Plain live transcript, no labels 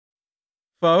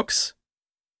folks.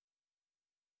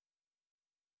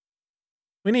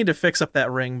 We need to fix up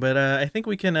that ring, but I think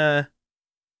we can.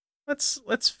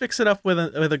 Let's fix it up with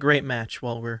a great match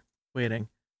while we're waiting,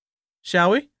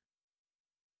 shall we?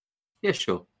 Yeah,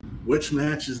 sure. Which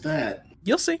match is that?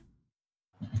 You'll see.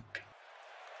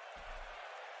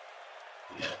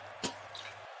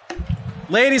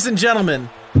 Ladies and gentlemen,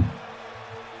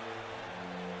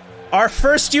 our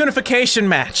first unification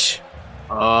match.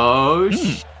 Oh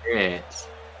shit!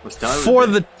 For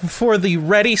the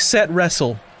Ready Set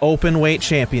Wrestle Openweight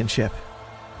Championship.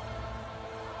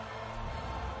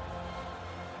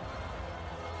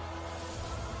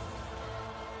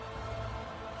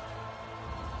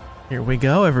 Here we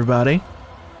go, everybody.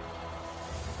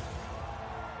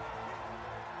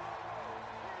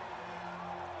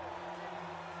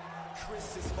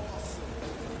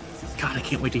 God, I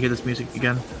can't wait to hear this music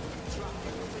again.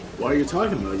 What are you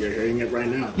talking about? You're hearing it right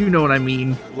now. You know what I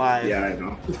mean. Live. Yeah, I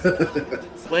know.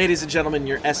 Ladies and gentlemen,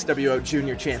 your SWO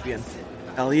Junior Champion,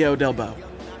 Hijo del Bout.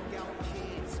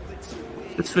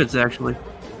 This fits, actually.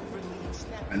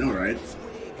 I know, right?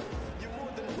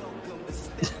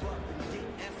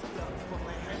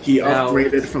 He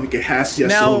upgraded from Gahassia.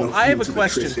 Now, I have a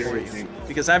question for you,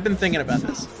 because I've been thinking about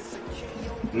this.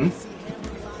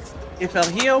 If El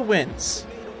Hijo wins,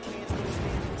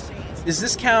 does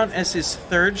this count as his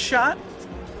third shot?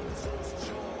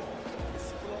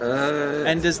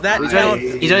 And does that count?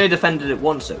 He's only defended it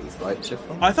once, though, right? So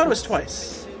far? I thought it was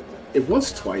twice. It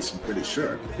was twice, I'm pretty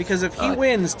sure. Because if he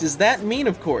wins, does that mean,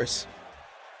 of course,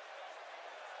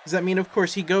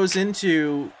 he goes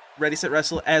into Ready Set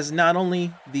Wrestle as not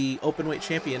only the Openweight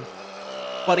champion,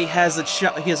 but he has a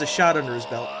shot under his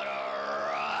belt.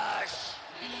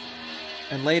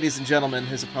 And ladies and gentlemen,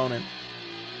 his opponent,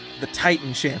 the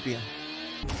Titan Champion,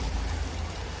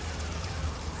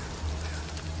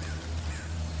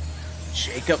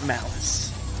 Jacob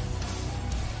Malice.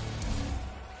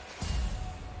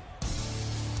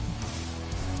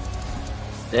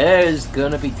 There's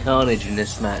gonna be carnage in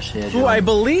this match here, John. Who I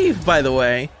believe, by the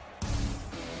way...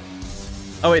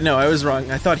 Oh wait, no, I was wrong.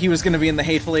 I thought he was going to be in the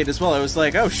Hateful Eight as well. I was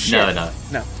like, oh shit. No.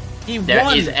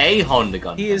 There is a Honda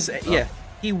gun. Yeah.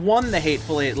 He won the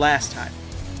Hateful Eight last time.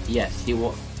 Yes, he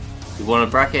won. He won a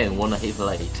bracket and won a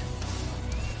Hateful Eight.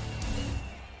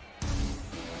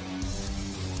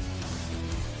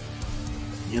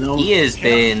 You know, he has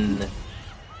been.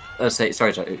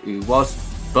 Whilst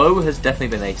Bo has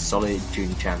definitely been a solid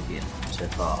junior champion so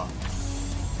far,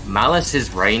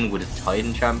 Malice's reign with the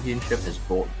Titan Championship has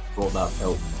brought that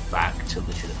belt back to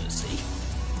legitimacy.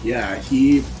 Yeah,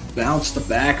 he bounced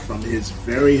back from his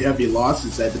very heavy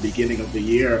losses at the beginning of the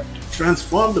year,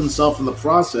 transformed himself in the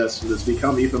process, and has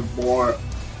become even more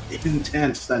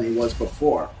intense than he was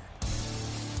before.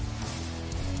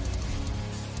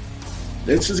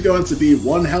 This is going to be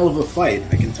one hell of a fight,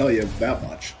 I can tell you that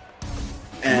much.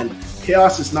 And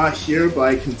Chaos is not here, but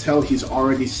I can tell he's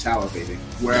already salivating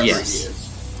wherever he is.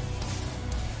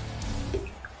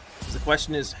 The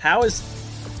question is, how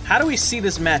do we see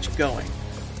this match going?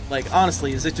 Like,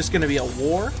 honestly, is it just going to be a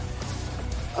war?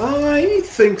 I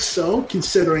think so,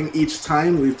 considering each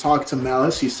time we've talked to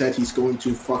Malice, he said he's going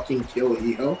to fucking kill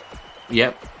Hijo.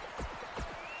 Yep.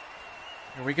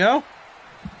 Here we go.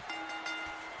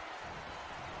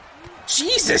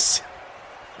 Jesus!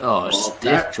 Oh,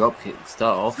 stiff drop kick to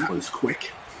start off with. That was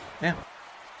quick. Yeah.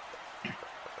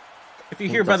 If you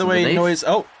hear, by the way, noise...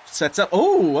 Oh, sets up...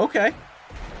 Oh, okay.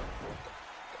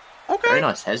 Okay. Very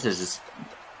nice heads.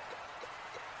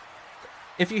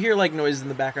 If you hear like noises in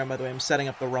the background, by the way, I'm setting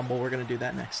up the Rumble. We're going to do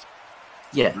that next.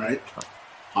 Yeah. Right.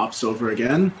 Hops over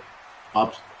again.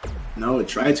 Hops. No, it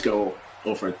tried to go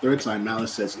over a third time.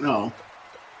 Malice says no.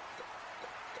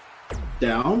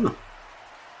 Down.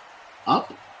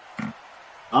 Up.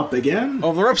 Up again.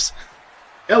 Over the ropes.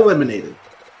 Eliminated.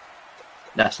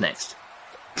 That's next.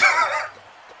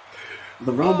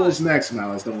 The Rumble's next,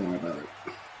 Malice. Don't worry about it.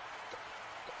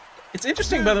 It's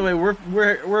interesting, by the way.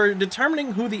 We're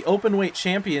determining who the Openweight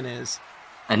champion is.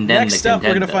 And then next up, we're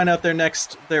going to find out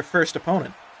their first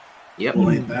opponent. Yep.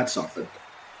 Well, ain't that something?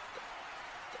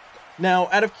 Now,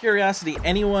 out of curiosity,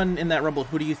 anyone in that Rumble,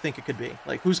 who do you think it could be?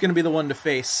 Like, who's going to be the one to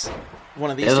face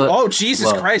one of these two? Oh,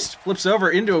 Jesus Christ! Flips over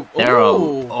into a...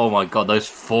 Oh my God, those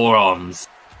forearms.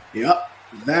 Yep.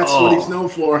 That's what he's known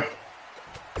for.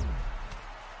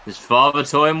 His father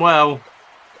taught him well.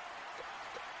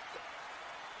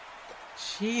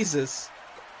 Jesus.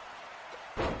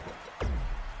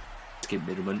 Skip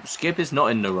Middleman. Skip is not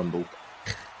in the Rumble.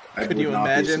 Could you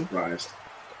imagine? Be surprised.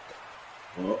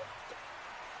 Oh.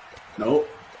 Nope.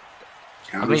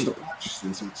 Counters the punch,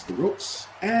 since it's the ropes.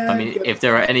 And I mean, if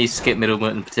there are any Skip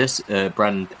Middleton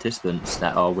brand participants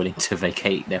that are willing to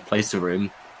vacate their place of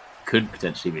room, could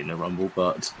potentially be in the Rumble,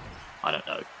 but I don't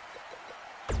know.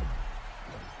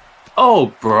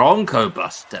 Oh, Bronco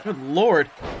Buster. Good lord.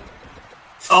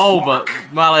 Oh, but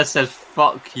Malice says,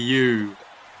 fuck you.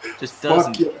 Just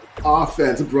doesn't. Fuck your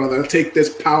offense, brother. Take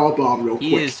this powerbomb real quick.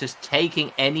 He is just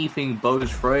taking anything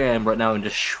Bo's throwing at him right now and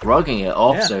just shrugging it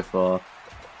off so far.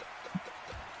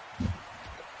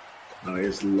 Oh,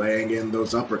 he's laying in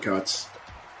those uppercuts.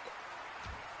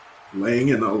 Laying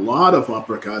in a lot of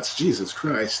uppercuts. Jesus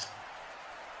Christ.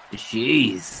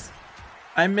 Jeez.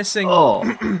 I'm missing.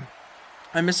 Oh.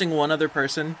 I'm missing one other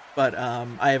person, but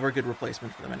I have a good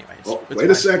replacement for them anyway. Wait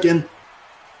a second.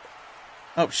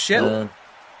 Oh shit!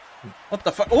 What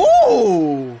the fuck?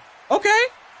 Oh, okay,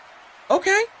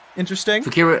 okay, interesting. For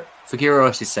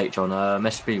curiosity's sake, John,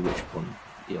 message me which one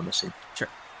you're missing. Sure.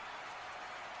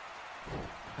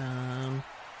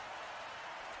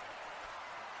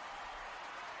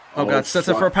 Oh god, sets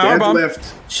up for a powerbomb.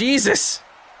 Deadlift. Jesus.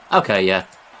 Okay, yeah.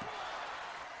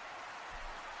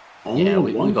 Only Yeah,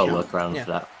 we one got to count. look around for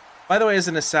that. By the way, as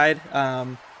an aside,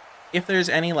 if there's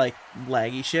any like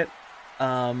laggy shit,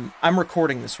 I'm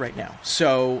recording this right now.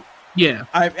 So Yeah.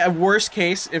 at worst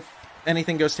case, if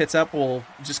anything goes tits up, we'll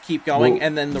just keep going, Well,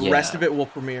 and then the rest of it will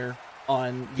premiere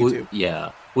on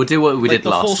YouTube. We'll do what we did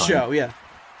last the full time. show, yeah.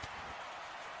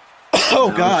 Oh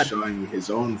Now god. showing his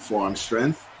own forearm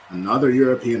strength. Another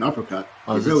European uppercut.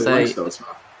 I He was really gonna say- likes those,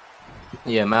 huh?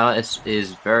 Yeah, Malice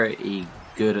is very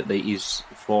good at these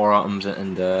forearms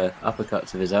and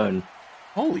uppercuts of his own.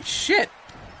 Holy shit.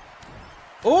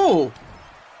 Oh.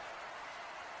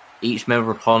 Each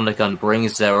member of Hondagun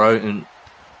brings their own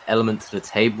element to the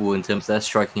table in terms of their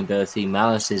striking ability.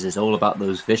 Malice's is all about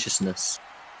those viciousness.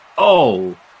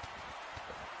 Oh!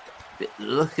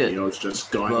 Look at It's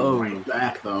just going Whoa. right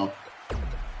back, though.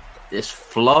 this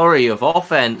flurry of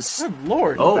offense. Good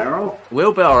lord. Oh, Barrel?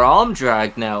 wheelbarrow arm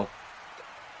drag now.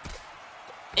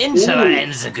 Into Ooh.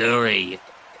 Enziguri.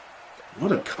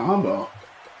 What a combo.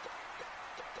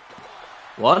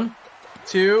 1,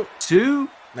 2. 2.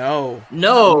 No.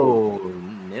 No,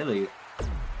 nearly.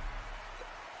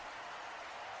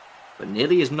 But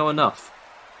nearly is not enough.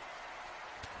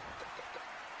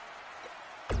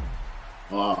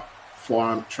 Oh,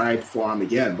 tried forearm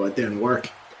again, but it didn't work.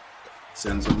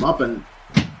 Sends him up and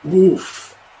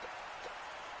oof.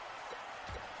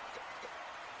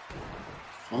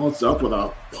 Follows up with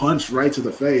a punch right to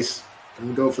the face.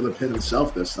 And go for the pin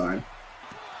himself this time.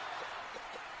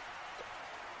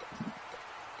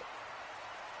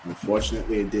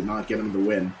 Unfortunately, it did not get him the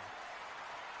win.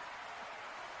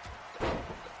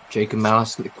 Jacob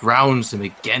Malice grounds him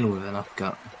again with an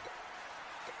uppercut.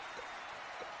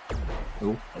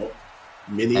 Ooh. Oh,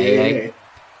 mini Hey. AA.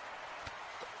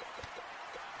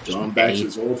 John back to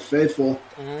his old faithful.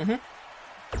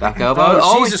 Mm-hmm. Back elbow.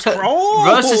 Oh, he Jesus Christ.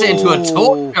 versus it into a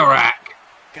torture rack.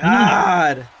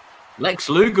 God. Lex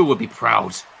Luger would be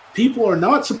proud. People are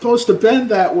not supposed to bend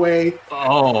that way.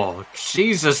 Oh,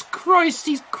 Jesus Christ.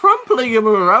 He's crumpling him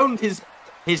around his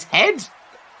head.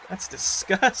 That's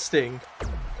disgusting.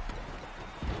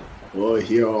 Oh,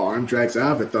 Hijo arm drags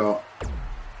out of it, though.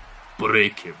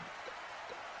 Break him.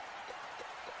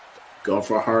 Go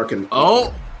for a hurricane.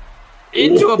 Oh.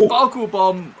 Into a Ooh. buckle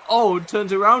bomb. Oh,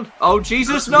 turns around. Oh,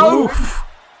 Jesus, no. Oof.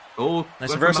 Oh, Nice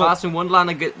went reversal. from Malice in one line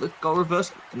and got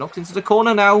reversed. Knocked into the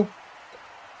corner now.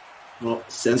 Well,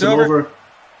 sends It's him over. over.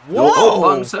 Whoa. Oh,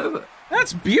 bunks over.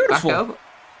 That's Back beautiful. over.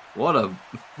 What a...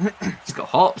 He's got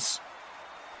hops.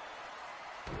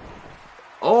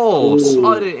 Oh, Ooh.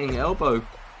 sliding elbow.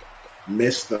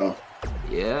 Missed, though.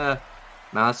 Yeah.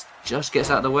 Malice just gets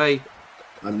out of the way.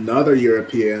 Another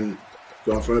European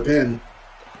going for a pin.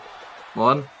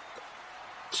 1,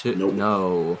 2... Nope.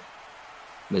 No.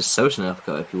 Minnesota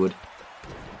uppercut, if you would.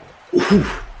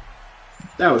 Oof.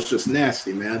 That was just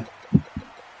nasty, man.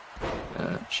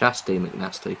 Shasty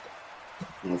McNasty.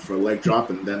 Going for a leg drop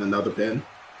and then another pin.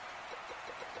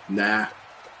 Nah.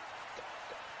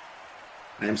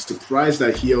 I am surprised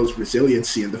at Hio's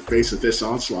resiliency in the face of this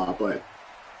onslaught, but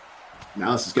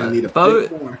Malice is going to need a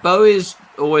bit more. Bo has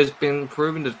always been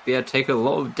proven to be able to take a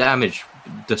lot of damage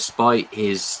despite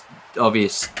his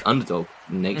obvious underdog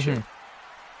nature. Mhm.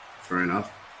 Fair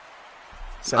enough.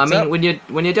 I mean, Up.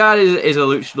 when your dad is a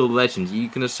luchador legend, you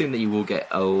can assume that you will get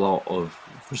a lot of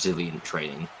resilient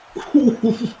training.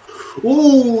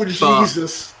 Oh,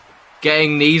 Jesus.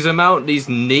 Getting these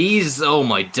knees, oh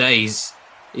my days.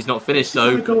 He's not finished He's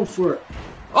gonna though. go for it.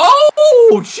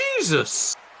 Oh,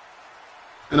 Jesus!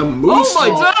 And a Oh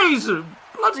moonsault. my days!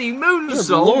 Bloody Good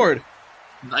moonsault! lord.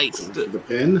 Nice. Going for the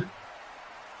pin.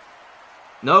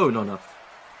 No, not enough.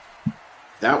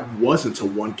 That wasn't a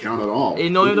 1 count at all. Not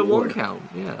even a Good 1 lord. count.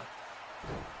 Yeah.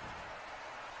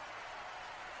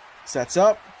 Sets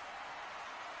up.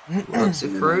 Works it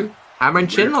through. Hammer and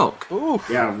chin lock. Ooh.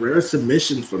 Yeah, rare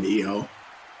submission from Hijo.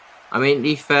 I mean, to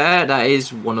be fair, that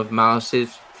is one of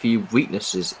Malice's few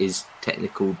weaknesses, is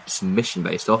technical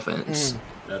submission-based offense.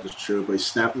 That is true, but he's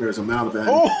snapping his amount of that.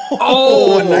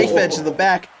 Oh, a knife edge to the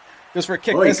back. Goes for a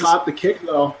kick. Oh, he Misses. caught the kick,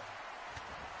 though.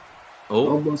 Oh,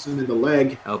 Almost into the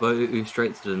leg. elbow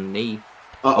straight to the knee.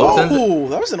 Uh-oh. Oh,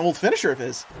 that was an old finisher of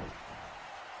his.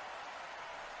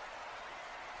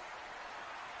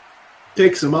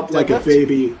 Picks him up like a Deadlift?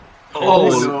 baby. Oh,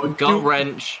 no, gut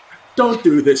wrench. Don't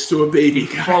do this to a baby,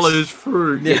 guys. Follows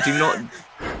through. Yeah,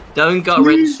 don't gut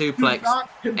Please wrench do suplex not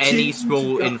continue any to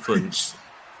small gut infants.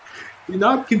 Do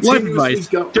not One continuously advice: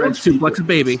 gut don't wrench people. suplex a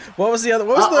baby. What was the other?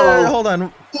 What was Uh-oh. the? Hold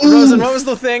on, Rosen. What was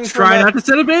the thing? from Try that- not to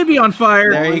set a baby on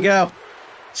fire. There you go.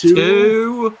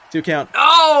 2. 2 count.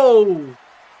 Oh!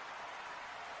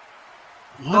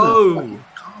 What a Oh. fucking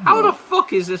combo. How the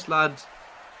fuck is this lad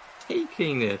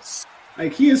taking this?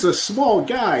 Like, he is a small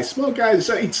guy. Small guys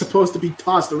ain't supposed to be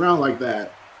tossed around like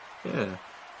that. Yeah.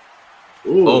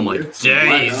 Ooh, Oh my it's right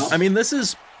days. up. I mean, this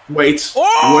is. Wait.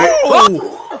 Oh!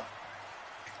 Wait.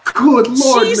 Good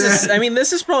lord, Jesus! man. I mean,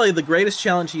 this is probably the greatest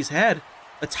challenge he's had.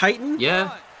 A Titan?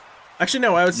 Yeah. Actually,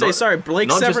 no. I would say Not- sorry. Blake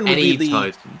Not just Severn would any be the.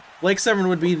 Titan. Blake Severn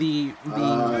would be the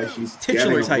He's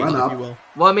titular getting a Titan, run if up. you will.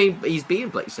 Well, I mean, he's beaten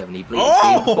Blake 7. He beat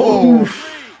Oh!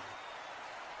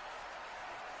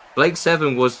 Blake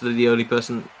 7 was the only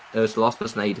person, was the last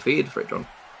person that he defeated for it, John.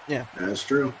 Yeah. That's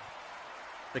true.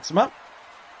 Picks him up.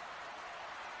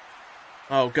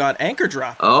 Oh god, anchor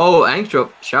drop. Oh, anchor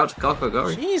drop. Shout to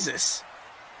Kakagori. Jesus.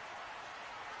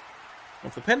 Go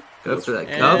for the pin. Go for that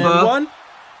And cover. 1,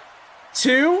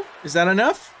 2. Is that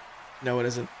enough? No, it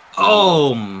isn't.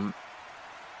 Oh,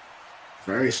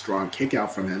 Very strong kick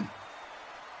out from him.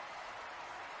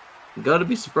 gotta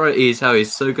be surprised is how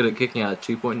he's so good at kicking out at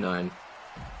 2.9.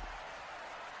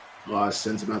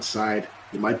 Sends him outside.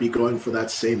 He might be going for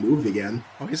that same move again.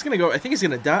 Oh, he's gonna go. I think he's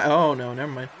gonna die. Oh no,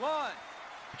 never mind.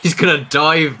 He's gonna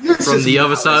dive This from is the other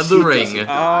Malice. side of the He ring. doesn't-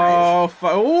 Oh,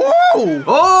 whoa!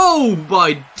 Oh,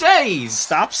 my days!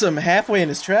 Stops him halfway in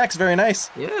his tracks. Very nice.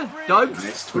 Yeah, dives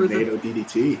Nice through the tornado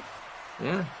DDT.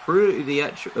 through the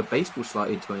actual baseball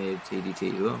slide tornado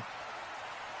TDT as well.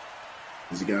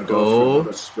 Is he going to go Oh. for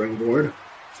another springboard?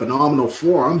 Phenomenal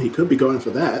forearm. He could be going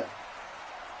for that.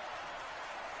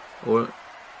 Or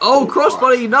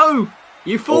crossbody! No,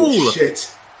 you fool! Oh,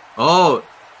 shit. Oh,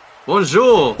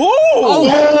 bonjour. Oh!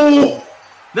 Oh!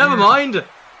 Never mind.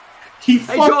 He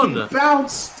Hey, fucking John.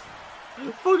 bounced.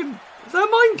 Fucking, is that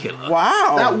a mind killer?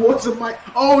 Wow! That wasn't my...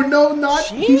 Oh, no, not...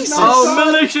 He's Jesus. not Oh, done.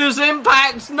 malicious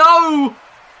impact! No.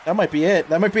 That might be it.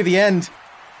 That might be the end.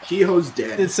 Hijo's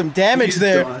dead. Did some damage He's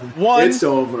there. done. 1, It's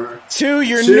over. 2.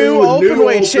 Your 2, new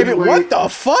Openweight champion. Openweight. What the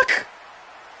fuck?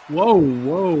 Whoa,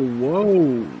 whoa,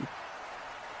 whoa.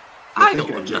 I Hang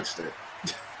think I on. jinxed it.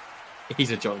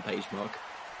 He's a John Page mark.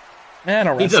 I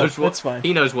don't He wrestle. knows what. That's fine.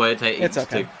 He knows where it takes It's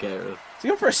okay. to get rid of. Is he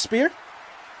going for a spear?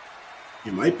 He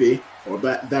might be. Or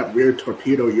that weird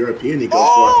torpedo European he goes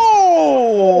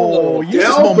Oh! Use his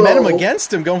elbow. momentum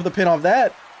against him, going for the pin off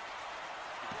that.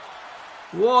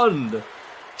 1,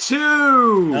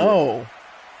 2. No.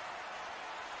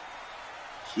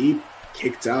 for. He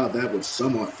kicked out that with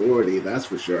some authority, that's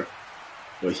for sure.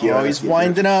 But Oh, he's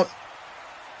winding up.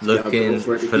 Looking go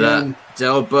for for, it that again.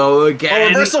 elbow again. Oh,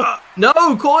 reversal. No,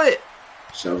 caught it.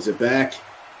 Shoves it back.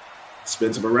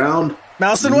 Spins him around.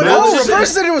 Mouse and one. Mouse Oh, it.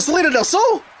 reverses it into a Salida del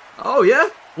Sol. Oh yeah.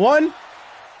 1,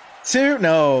 2.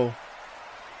 No.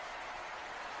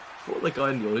 I thought the guy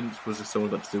in the audience was just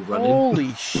someone that's still running.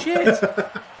 Holy shit.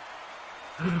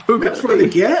 Who Went could for it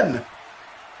again.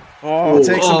 Oh, it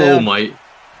takes him Oh down. my.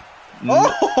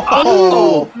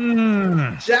 Oh!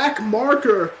 Jack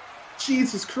Marker.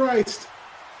 Jesus Christ.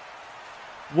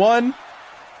 1,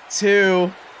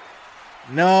 2.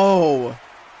 No.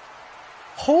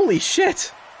 Holy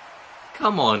shit.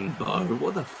 Come on, Bo.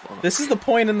 What the fuck? This is the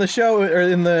point in the show or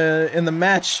in the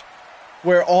match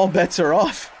where all bets are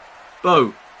off.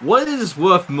 Bo, what is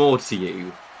worth more to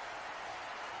you?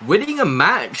 Winning a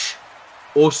match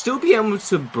or still be able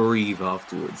to breathe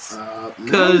afterwards?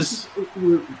 'Cause-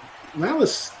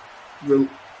 Malice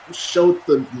showed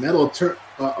the metal turn.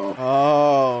 Uh-oh.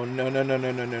 Oh, no.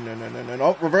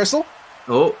 Oh, reversal.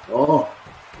 Oh, Oh,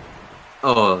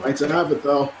 oh. to have it,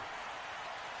 though.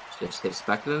 Just hits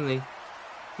back of the knee.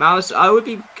 Malice, I would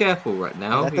be careful right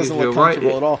now. That because doesn't look you're right.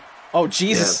 comfortable at all. Oh,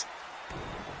 Jesus.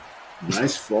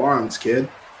 Nice forearms, kid.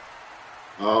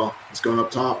 Oh, it's going up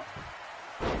top.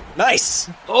 Nice.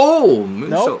 Oh,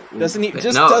 Nope.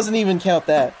 moonsault. Doesn't even count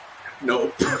that.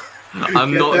 Nope.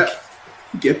 I'm not.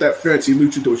 Get that fancy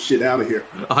luchador shit out of here.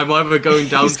 I'm either going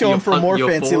down. He's to going your for more your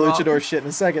fancy forearm. luchador shit in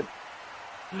a second.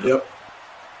 Yep.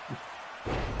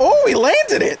 Oh, he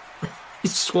landed it.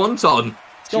 He's swanton.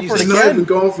 Go for He's it not again. even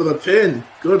going for the pin.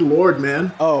 Good lord,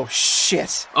 man. Oh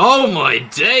shit. Oh my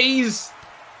days.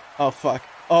 Oh fuck.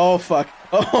 Oh fuck.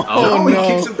 Oh, Oh, no.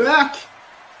 he kicks it back.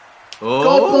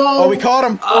 Oh. Oh, we caught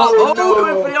him. Oh, no. he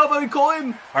went for the elbow. He caught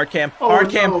him. Hard cam. Oh, Hard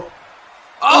cam. no.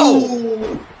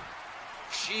 Oh.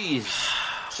 Jeez.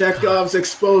 Chekhov's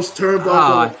exposed turnbuckle.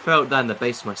 Ah, I felt down the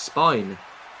base of my spine.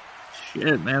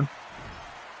 Shit, man.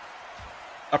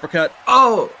 Uppercut.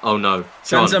 Oh. Oh no.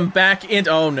 Sends John. him back in.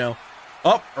 Oh no.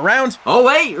 Up, around. Oh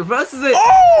wait, reverses it.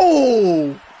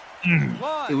 Oh!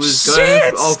 It was Shit,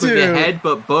 going off with your dude. head,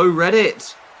 but Bo read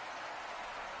it.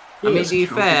 I mean, Yes, to be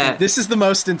fair. This is the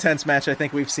most intense match I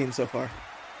think we've seen so far.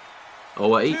 Oh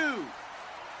wait.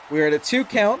 We're at a 2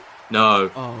 count. No.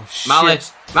 Oh shit.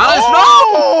 Malice.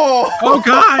 Oh! Oh,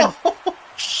 God.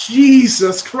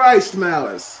 Jesus Christ,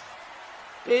 Malice.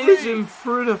 No! It is him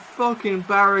through the fucking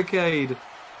barricade.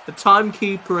 The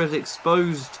timekeeper is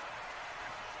exposed.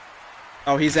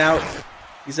 Oh, he's out.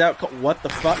 He's out. What the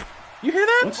fuck? You hear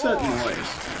that? What's that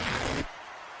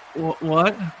noise?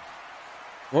 What?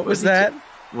 What was that?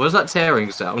 What was that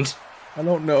tearing sound? I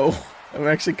don't know. I'm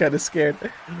actually kind of scared.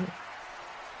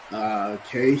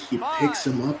 Okay, he picks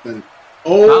him up and...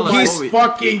 Oh, Malice, he's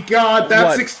fucking God,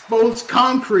 that's What? exposed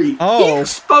concrete. He Oh.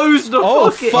 exposed the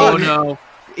Oh, fucking... fuck. Oh, no.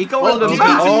 He got on the Oh,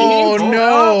 mat. Oh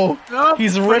no! No.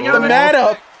 He's ripped the mat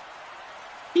up.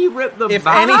 He ripped the If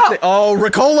mat anything, up. oh,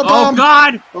 Ricola Oh, bomb!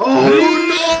 God.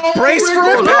 Oh, no! Brace for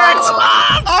Ricola. impact!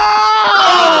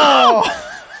 Oh!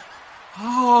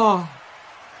 Oh.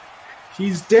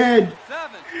 He's dead.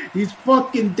 He's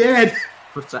fucking dead.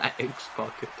 What's that X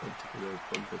pocket?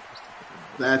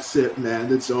 That's it,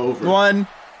 man. It's over. 1,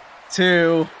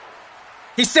 2.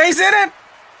 He stays in it.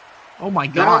 Oh, my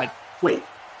God. Wait,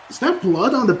 is that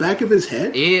blood on the back of his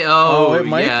head? Yeah, Oh, it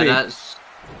might yeah, be. that's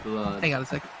blood. Hang on a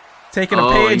second. Taking a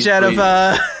Oh, page he's out of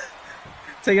bleeding.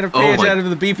 taking a Oh page my- out of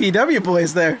the BPW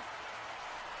boys there.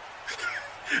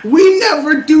 We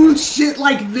never do shit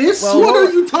like this. Well, what what-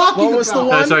 are you talking what was the about?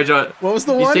 one? No, sorry, John. What was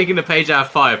the He's one? taking the page out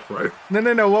of Fire Pro.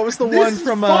 No. What was the This one is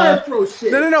from Fire Pro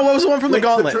shit. No. What was the one from the Wait,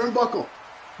 gauntlet? The turnbuckle.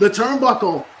 The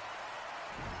turnbuckle.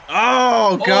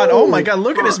 Oh god! Oh my god!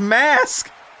 Look at his fuck.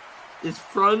 mask. His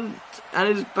front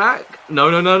and his back.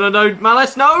 No,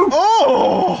 Malice, no!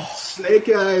 Oh! Snake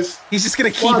Eyes. He's just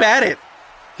gonna keep Fuck. at it.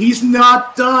 He's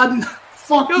not done.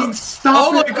 Fucking stop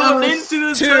Oh my it, god, Malice. into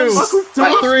the 2, turnbuckle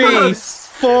face 3, first.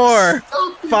 4,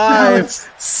 Stop it, 5, Malice.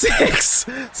 6,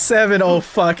 7. Oh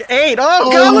fuck! 8. Oh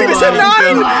Oh god! Look at my this!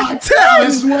 9, God.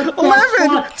 10, What the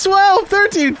 11, fuck? 12,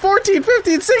 13, 14,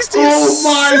 15, 16, Oh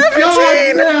my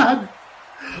 17. god, man.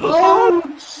 Oh,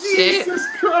 shit. Jesus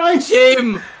Christ.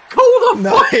 Jim, call the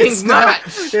No, it's fucking not.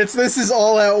 match! This is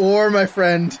all out war, my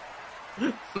friend.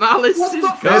 Malice What is the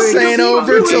fuck? going This ain't he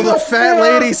over doing till the up fat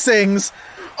there? lady sings.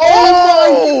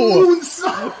 Oh my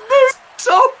moonsault.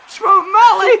 so from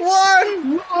Malice!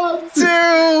 1,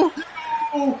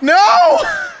 2. No!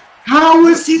 How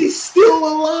is he still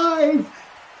alive?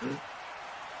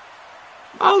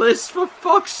 Malice, for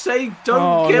fuck's sake, don't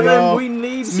Oh, kill no. him. We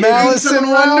need him. Malice in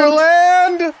around.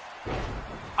 Wonderland.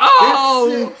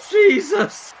 Oh, That's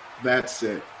Jesus! That's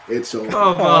it. It's over.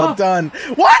 Come Oh, on. done.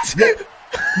 What?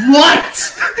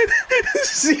 What?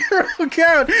 0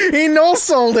 count. He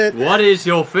no-sold it. What is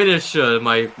your finisher,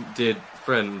 my dear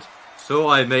friend? So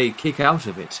I may kick out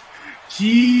of it.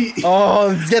 He,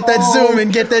 Oh, get that zoom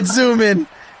in. Get that zoom in.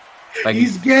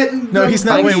 he's getting. No, he's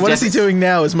not. Thank Wait, you, what is he Devin. doing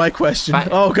now? Is my question. Thank-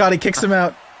 Oh god, he kicks him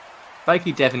out. Thank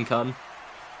you, Devin Cunn.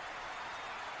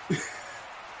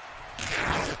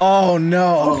 Oh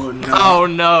no. Oh no. Oh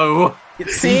no! It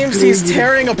seems he's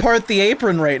tearing apart the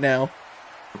apron right now.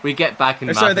 We get back in.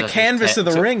 Or sorry, the Malice canvas has of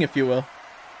the te- ring, if you will.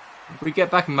 We get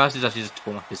back and Malice has actually just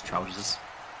torn off his trousers.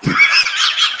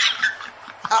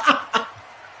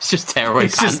 It's just tearaway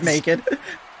He's just pants. naked.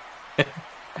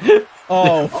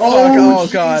 Oh fuck! Oh, Oh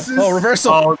god! Jesus. Oh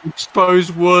reversal! Oh,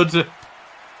 exposed wood.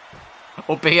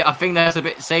 Albeit, I think that's a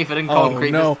bit safer than Oh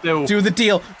concrete. no! But still. Do the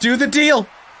deal! Do the deal!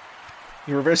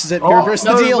 He reverses it. He Oh, reverses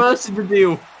No, the deal. reverse the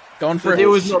deal. Going for The it.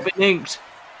 deal has not been inked.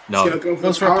 He's gonna No. go for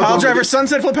Goes the for a power pile bomb. driver,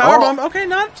 sunset flip power Oh. bomb. Okay,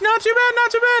 not too bad,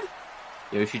 not too bad.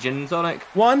 Yoshi Jin and Sonic.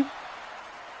 1.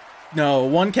 No,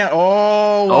 1 count.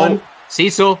 Oh, 1. Oh,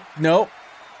 Seesaw. No.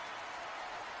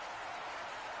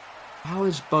 How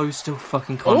is Bo still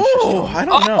fucking conscious? Oh, I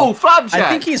don't know. Oh, flapjack. I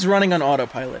think he's running on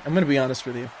autopilot. I'm gonna be honest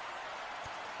with you.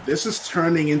 This is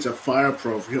turning into Fire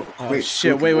Pro real quick. Oh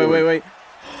shit! Wait!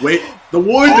 Wait! The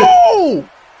wood. Oh!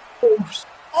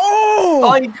 Oh!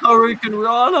 By Hurricane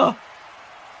Rana.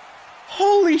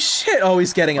 Holy shit! Oh,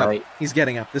 he's getting up. Right. He's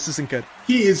getting up. This isn't good.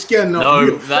 He is getting up No,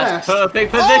 real that's fast.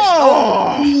 perfect position.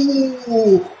 Oh!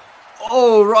 Ooh.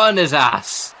 Oh, run his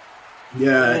ass.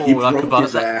 Yeah, he Oh, like a broke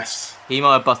his buzzer. ass. He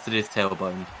might have busted his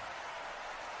tailbone.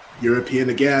 European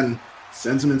again.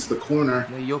 Sends him into the corner.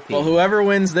 No, you're Well, whoever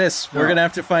wins this, we're gonna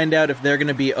have to find out if they're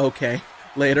gonna be okay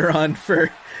later on for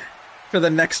the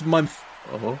next month.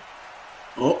 Oh.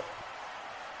 Oh,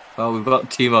 Well, we've got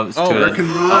 2 months Oh, to it. Hurricane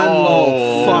Run.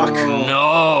 Oh, fuck.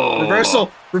 No.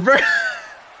 Reversal!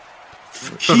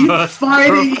 Keep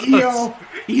fighting, Hijo.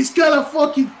 He's gonna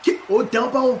fucking get. Oh,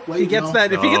 Delbo. Wait, He gets no.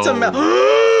 that. If he gets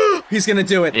a he's gonna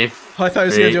do it. If I thought he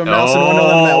was gonna do a mouse in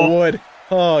Wonderland that would.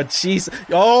 Oh, jeez.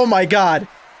 Oh my god.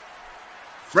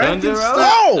 Frankenstein.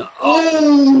 Oh!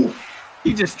 Oh,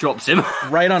 He just drops him.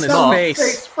 Right on his Tell him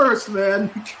face. first, man.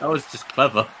 That was just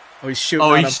clever. Oh, he's shooting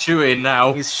Oh, on he's him. shooting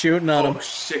now. He's shooting on him. Oh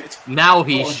shit. Now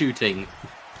he's Oh. shooting.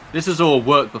 This is all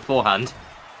work beforehand.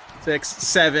 6,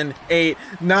 7, 8,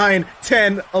 9,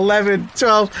 10, 11,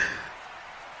 12,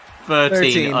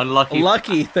 13. Unlucky.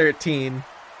 Lucky 13.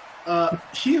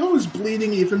 Hijo is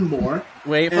bleeding even more.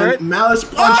 Wait for And it. Malice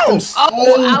punched him.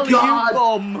 Oh, alley-oop God!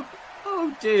 bomb.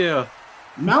 Oh dear.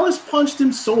 Malice punched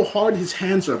him so hard his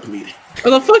hands are bleeding. Oh,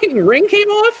 the fucking ring came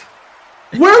off?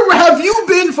 Where have you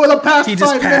been for the past He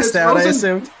just 5 passed minutes, out, I Rosen?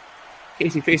 assumed.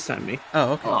 Casey FaceTimed me.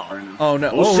 Oh, okay. Oh, fair enough. Oh, no.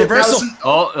 Oh, Oh, shit, reversal. Madison.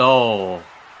 Oh.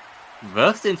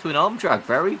 Reversed into an arm drag.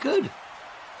 Very good.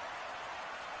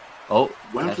 Oh,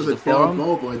 Went for catches the forearm.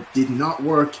 elbow, but did not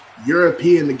work.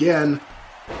 European again.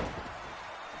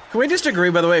 Can we just agree,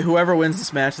 by the way, whoever wins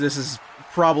this match, this is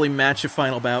probably match of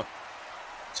final bout.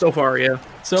 So far, yeah.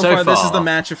 So So far, this is far. the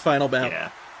match of final bout. Yeah.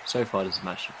 So far, this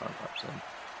match is 5%.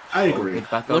 I agree. Good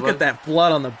back Look elbow. at that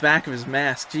blood on the back of his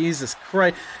mask. Jesus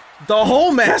Christ. The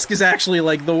whole mask is actually,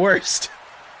 like, the worst.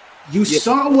 You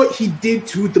saw what he did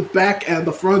to the back and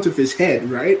the front of his head,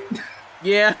 right?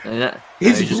 Yeah. Yeah.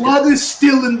 His he's just blood is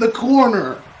still in the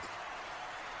corner.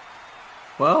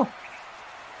 Well,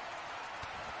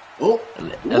 Oh,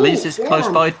 at least it's close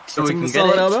forearm. by so That's we him can with get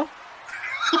solid it. elbow.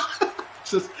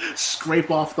 Just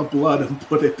scrape off the blood and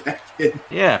put it back in.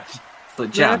 Yeah. But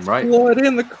jam, That's right? blood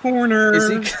in the corner. Is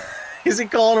he is he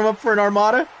calling him up for an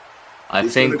armada? I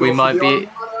He's think gonna we go for might the be.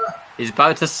 Armada. He's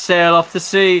about to sail off to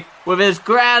sea with his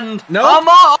grand. Nope.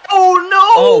 Oh no!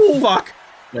 Oh, fuck.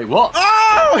 Wait, what?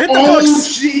 Oh, hit the Oh,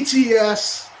 hooks.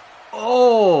 GTS.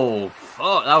 Oh,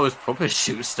 fuck! That was proper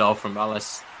shoot style from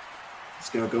Malice. He's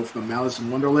gonna go for the Malice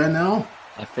in Wonderland now.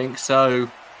 I think so.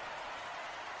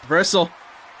 Reversal.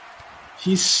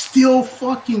 He's still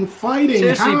fucking fighting.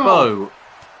 Seriously, How? Bo.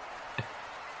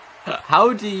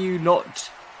 How do you not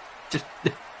just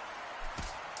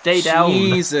stay down?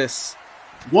 Jesus.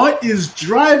 What is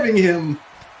driving him?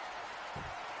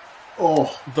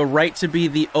 Oh, The right to be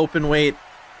the open weight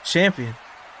champion.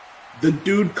 the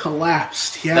dude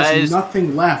collapsed. He That has is-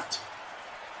 nothing left.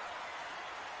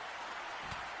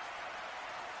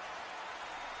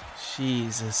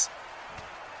 Jesus.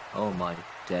 Oh my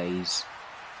days!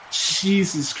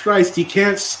 Jesus Christ, he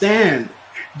can't stand.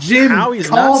 Jim, How he's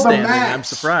call not the standing, match. I'm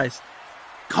surprised.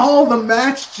 Call the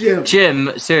match, Jim.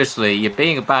 Jim, seriously, you're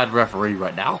being a bad referee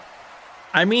right now.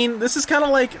 I mean, this is kind of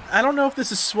like, I don't know if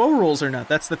this is SWO rules or not.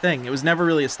 That's the thing. It was never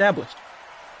really established.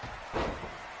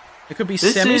 It could be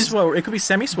This semi-SWO. It could be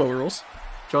semi-SWO rules.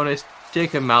 John, it's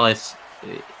Jacob Malice.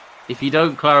 If you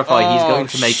don't clarify, he's Oh, going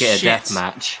to make it a shit. death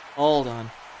match. Hold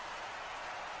on.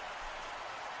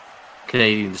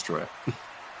 Canadian Destroyer.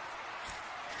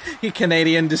 He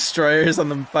Canadian destroyers on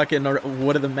the fucking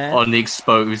wood of the mat. On the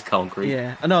exposed concrete.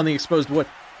 Yeah. Oh, no, on the exposed wood.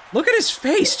 Look at his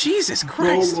face. Jesus Bro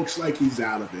Christ. looks like he's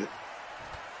out of it.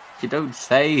 You don't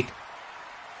say.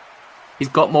 He's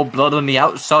got more blood on the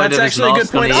outside That's of his actually a good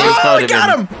mask than point. the Oh, inside I of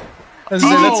got him. him! That's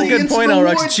a good into point, the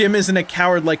Elrux. wood. Jim isn't a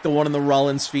coward like the one in the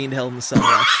Rollins Fiend Hell in the Cell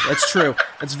match. That's true.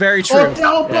 That's very true. Oh,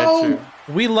 Delbo! Yeah,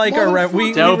 true. We like our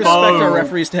we Motherfucker. respect our Delbo.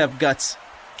 referees to have guts.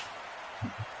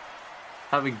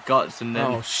 Having guts and then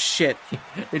Oh shit!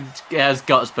 it has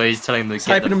guts, but he's telling them to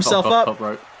get Hyping the himself fuck off up. top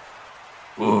rope.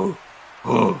 Ooh.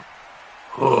 Ooh.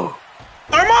 Ooh.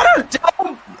 Armada!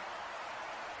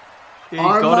 He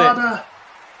got it. Armada!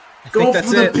 Go think for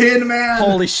that's the it. pin, man!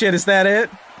 Holy shit! Is that it?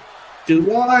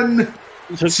 1,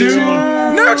 Two. 2.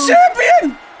 No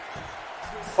champion!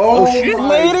 Oh, shit. my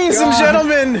Ladies and God.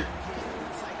 gentlemen,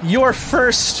 your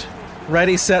first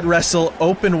Ready Set Wrestle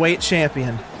open weight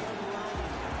champion,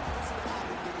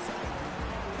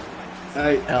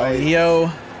 I-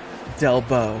 Elio Del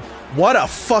Bow. What a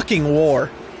fucking war!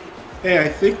 Hey, I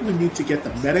think we need to get the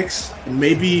medics and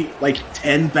maybe like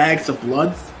 10 bags of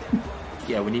blood.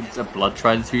 Yeah, we need a blood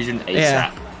transfusion ASAP.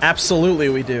 Yeah, absolutely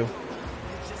we do.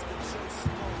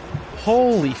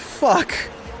 Holy fuck.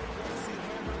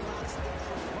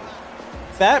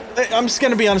 That, I'm just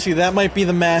gonna be honest with you, that might be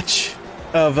the match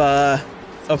of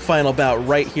Final Bout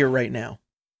right here, right now.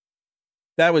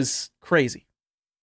 That was crazy.